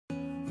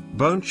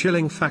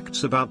Bone-chilling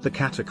facts about the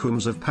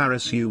Catacombs of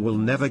Paris. You will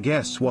never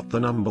guess what the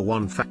number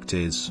one fact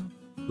is.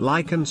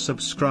 Like and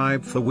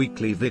subscribe for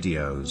weekly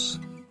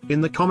videos. In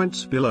the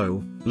comments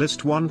below,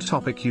 list one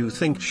topic you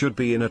think should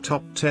be in a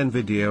top 10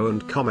 video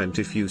and comment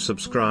if you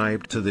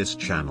subscribe to this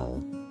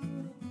channel.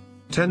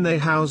 10. They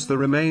house the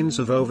remains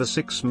of over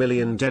 6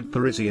 million dead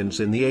Parisians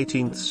in the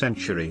 18th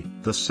century.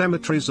 The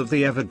cemeteries of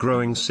the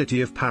ever-growing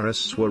city of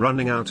Paris were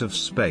running out of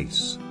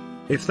space.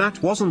 If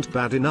that wasn't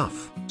bad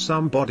enough,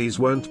 some bodies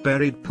weren't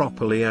buried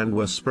properly and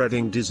were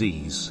spreading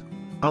disease.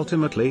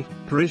 Ultimately,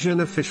 Parisian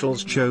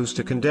officials chose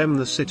to condemn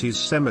the city's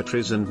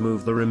cemeteries and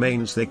move the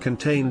remains they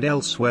contained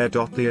elsewhere.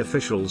 The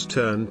officials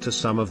turned to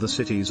some of the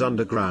city's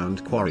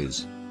underground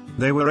quarries.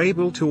 They were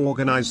able to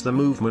organize the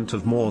movement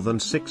of more than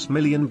 6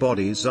 million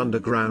bodies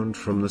underground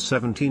from the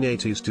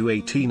 1780s to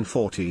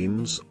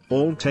 1814s,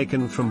 all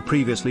taken from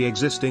previously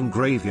existing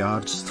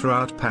graveyards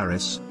throughout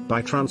Paris,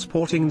 by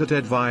transporting the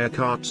dead via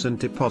carts and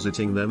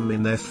depositing them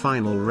in their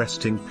final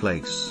resting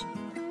place.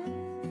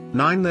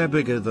 9. They're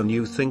bigger than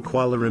you think.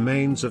 While the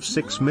remains of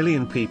 6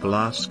 million people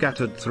are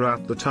scattered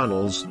throughout the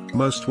tunnels,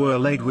 most were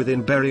laid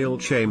within burial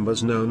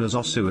chambers known as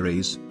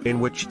ossuaries, in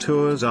which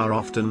tours are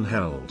often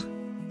held.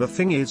 The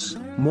thing is,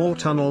 more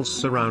tunnels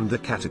surround the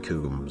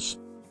catacombs.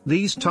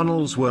 These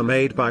tunnels were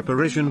made by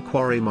Parisian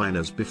quarry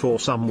miners before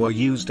some were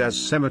used as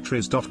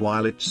cemeteries.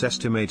 While it's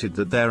estimated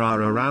that there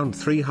are around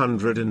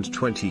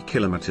 320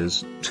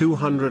 kilometers,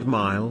 200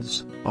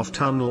 miles, of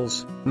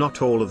tunnels,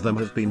 not all of them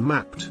have been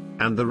mapped,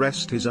 and the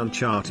rest is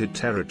uncharted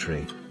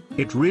territory.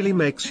 It really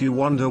makes you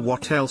wonder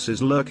what else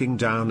is lurking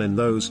down in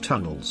those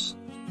tunnels.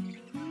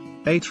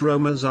 8.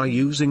 Romans are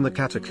using the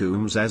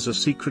catacombs as a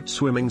secret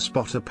swimming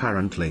spot.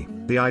 Apparently,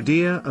 the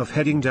idea of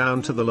heading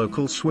down to the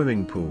local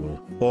swimming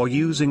pool, or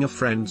using a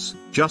friend's,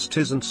 just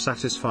isn't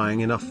satisfying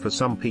enough for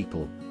some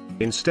people.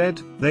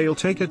 Instead, they'll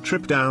take a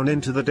trip down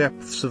into the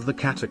depths of the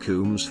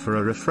catacombs for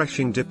a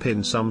refreshing dip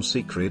in some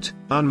secret,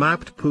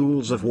 unmapped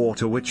pools of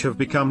water which have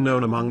become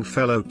known among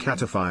fellow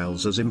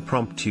cataphiles as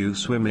impromptu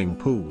swimming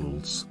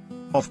pools.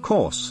 Of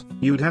course,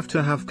 you'd have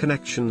to have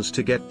connections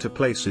to get to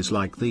places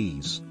like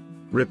these.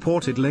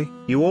 Reportedly,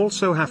 you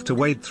also have to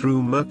wade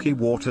through murky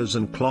waters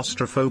and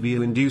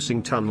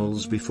claustrophobia-inducing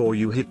tunnels before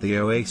you hit the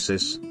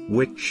oasis,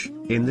 which,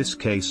 in this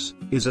case,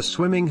 is a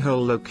swimming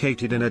hole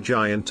located in a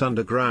giant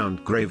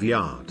underground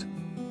graveyard.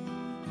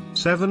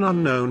 7.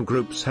 Unknown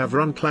groups have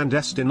run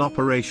clandestine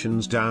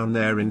operations down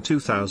there. In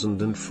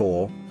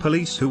 2004,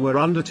 police who were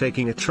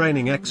undertaking a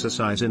training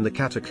exercise in the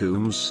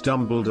catacombs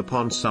stumbled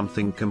upon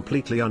something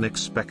completely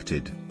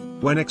unexpected.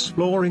 When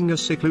exploring a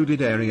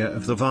secluded area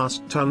of the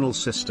vast tunnel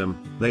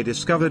system, they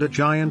discovered a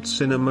giant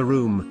cinema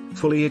room,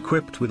 fully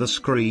equipped with a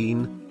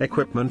screen,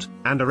 equipment,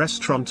 and a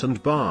restaurant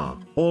and bar,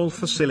 all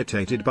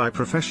facilitated by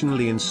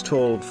professionally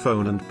installed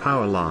phone and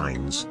power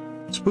lines.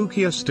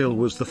 Spookier still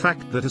was the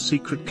fact that a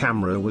secret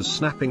camera was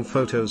snapping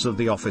photos of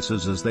the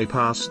officers as they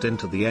passed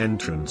into the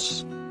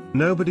entrance.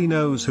 Nobody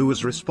knows who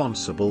was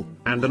responsible,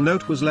 and a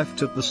note was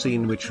left at the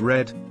scene which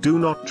read, "Do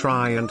not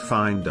try and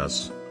find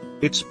us."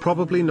 It's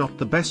probably not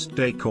the best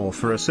decor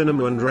for a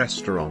cinema and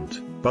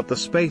restaurant, but the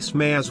space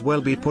may as well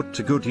be put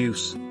to good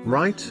use,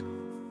 right?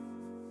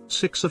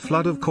 6. A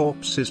flood of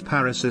corpses.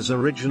 Paris's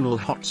original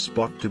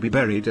hotspot to be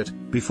buried at,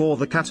 before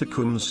the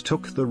catacombs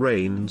took the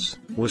reins,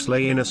 was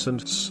Les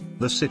Innocents,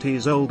 the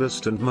city's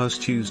oldest and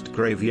most used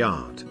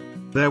graveyard.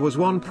 There was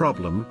one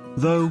problem,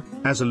 though,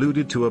 as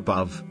alluded to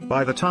above.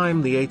 By the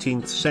time the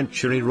 18th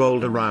century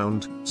rolled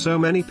around, so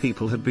many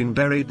people had been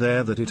buried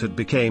there that it had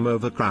become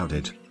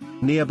overcrowded.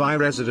 Nearby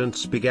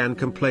residents began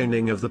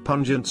complaining of the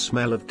pungent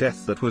smell of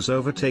death that was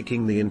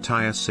overtaking the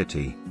entire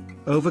city.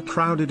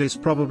 Overcrowded is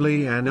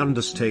probably an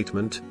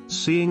understatement,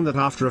 seeing that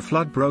after a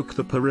flood broke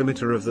the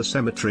perimeter of the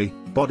cemetery,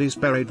 bodies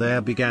buried there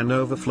began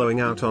overflowing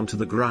out onto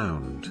the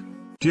ground.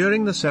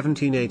 During the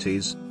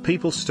 1780s,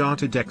 people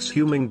started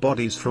exhuming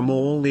bodies from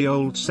all the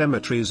old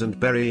cemeteries and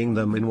burying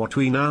them in what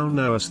we now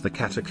know as the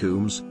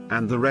catacombs,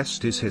 and the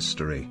rest is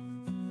history.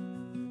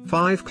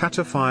 5.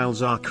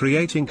 Cataphiles are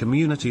creating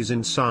communities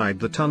inside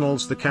the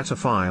tunnels. The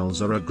cataphiles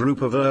are a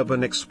group of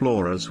urban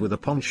explorers with a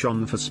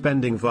penchant for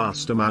spending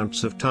vast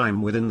amounts of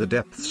time within the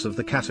depths of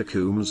the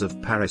catacombs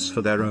of Paris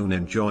for their own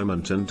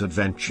enjoyment and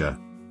adventure.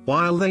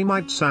 While they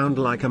might sound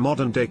like a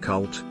modern-day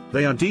cult,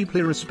 they are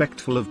deeply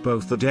respectful of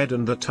both the dead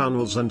and the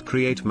tunnels and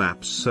create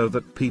maps so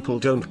that people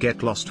don't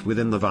get lost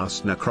within the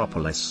vast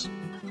necropolis.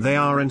 They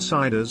are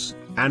insiders,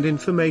 and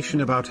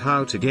information about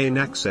how to gain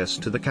access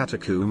to the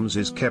catacombs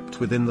is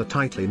kept within the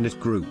tightly knit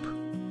group.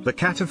 The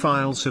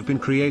cataphiles have been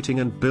creating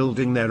and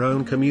building their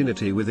own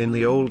community within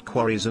the old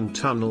quarries and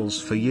tunnels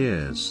for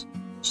years.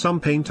 Some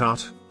paint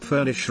art,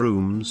 furnish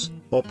rooms,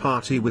 or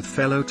party with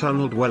fellow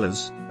tunnel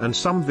dwellers, and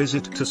some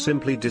visit to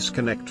simply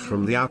disconnect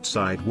from the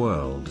outside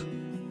world.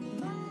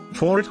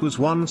 For it was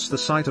once the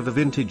site of a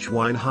vintage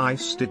wine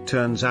heist. It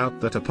turns out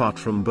that apart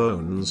from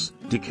bones,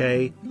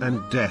 decay, and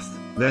death,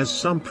 there's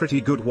some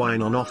pretty good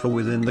wine on offer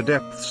within the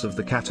depths of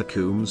the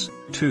catacombs,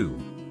 too.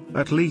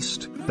 At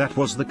least, that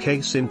was the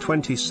case in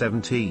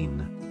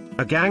 2017.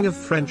 A gang of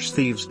French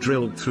thieves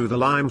drilled through the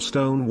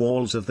limestone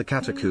walls of the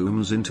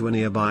catacombs into a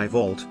nearby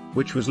vault,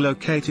 which was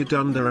located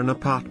under an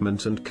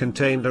apartment and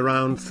contained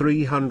around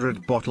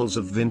 300 bottles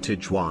of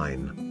vintage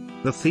wine.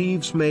 The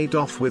thieves made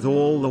off with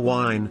all the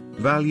wine,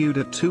 valued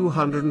at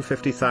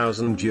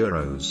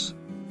 €250,000.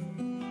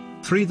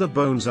 The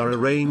bones are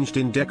arranged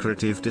in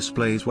decorative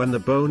displays. When the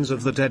bones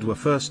of the dead were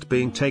first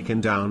being taken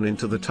down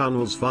into the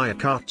tunnels via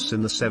carts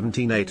in the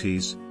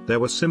 1780s, they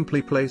were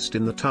simply placed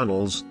in the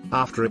tunnels,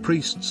 after a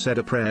priest said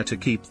a prayer to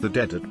keep the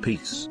dead at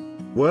peace.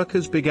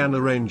 Workers began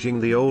arranging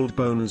the old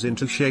bones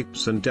into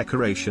shapes and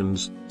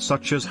decorations,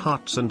 such as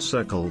hearts and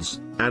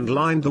circles, and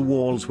lined the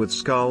walls with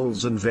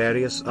skulls and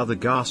various other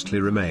ghastly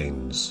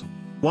remains.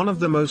 One of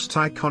the most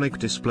iconic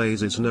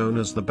displays is known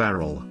as the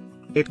barrel.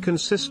 It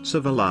consists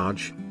of a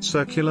large,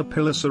 circular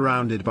pillar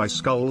surrounded by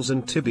skulls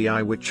and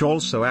tibiae, which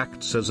also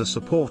acts as a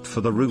support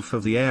for the roof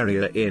of the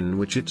area in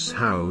which it's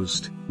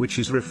housed, which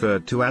is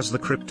referred to as the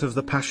crypt of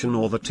the Passion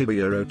or the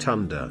tibia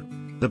rotunda.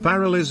 The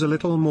barrel is a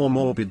little more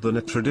morbid than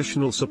a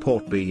traditional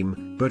support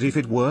beam, but if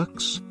it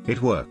works,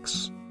 it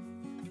works.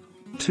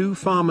 Two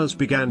farmers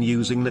began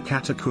using the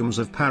catacombs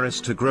of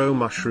Paris to grow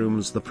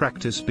mushrooms. The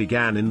practice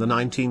began in the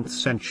 19th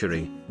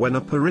century, when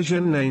a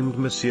Parisian named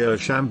Monsieur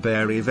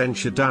Chambéry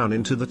ventured down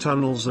into the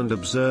tunnels and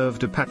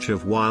observed a patch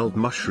of wild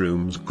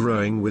mushrooms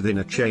growing within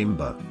a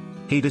chamber.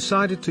 He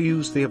decided to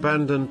use the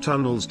abandoned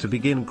tunnels to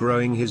begin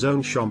growing his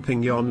own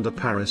champignons de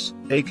Paris,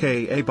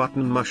 aka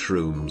button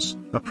mushrooms,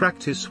 a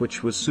practice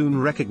which was soon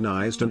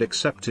recognized and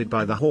accepted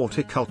by the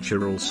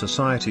Horticultural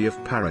Society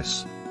of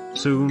Paris.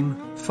 Soon,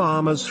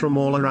 farmers from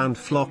all around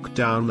flocked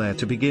down there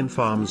to begin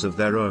farms of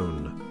their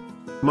own.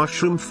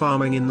 Mushroom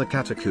farming in the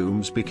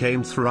catacombs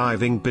became a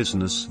thriving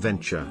business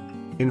venture.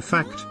 In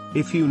fact,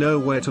 if you know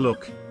where to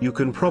look, you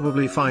can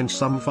probably find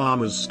some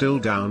farmers still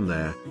down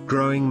there,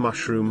 growing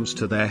mushrooms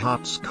to their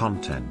heart's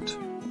content.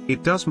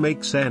 It does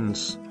make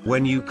sense,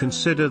 when you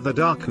consider the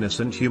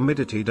darkness and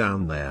humidity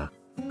down there.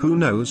 Who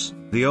knows,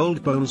 the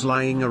old bones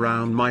lying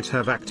around might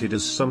have acted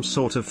as some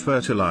sort of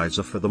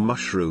fertilizer for the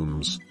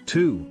mushrooms,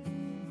 too.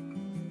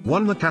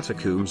 The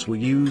catacombs were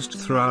used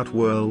throughout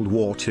World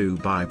War II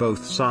by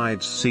both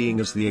sides,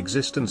 seeing as the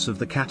existence of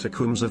the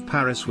catacombs of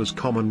Paris was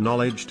common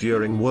knowledge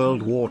during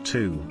World War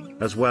II,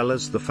 as well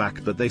as the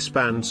fact that they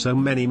spanned so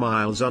many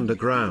miles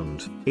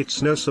underground.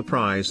 It's no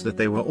surprise that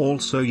they were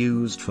also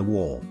used for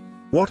war.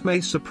 What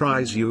may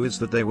surprise you is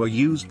that they were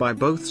used by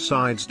both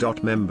sides.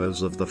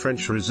 Members of the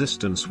French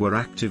resistance were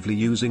actively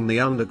using the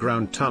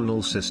underground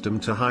tunnel system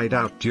to hide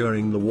out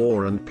during the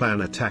war and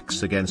plan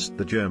attacks against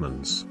the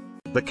Germans.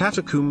 The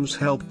catacombs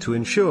helped to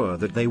ensure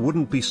that they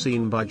wouldn't be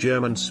seen by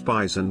German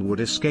spies and would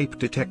escape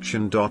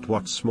detection.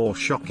 What's more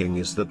shocking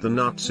is that the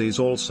Nazis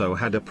also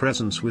had a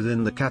presence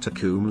within the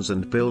catacombs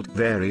and built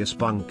various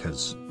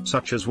bunkers,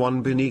 such as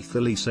one beneath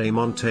the Lycée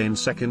Montaigne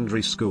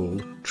Secondary School.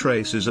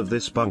 Traces of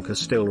this bunker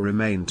still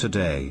remain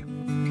today.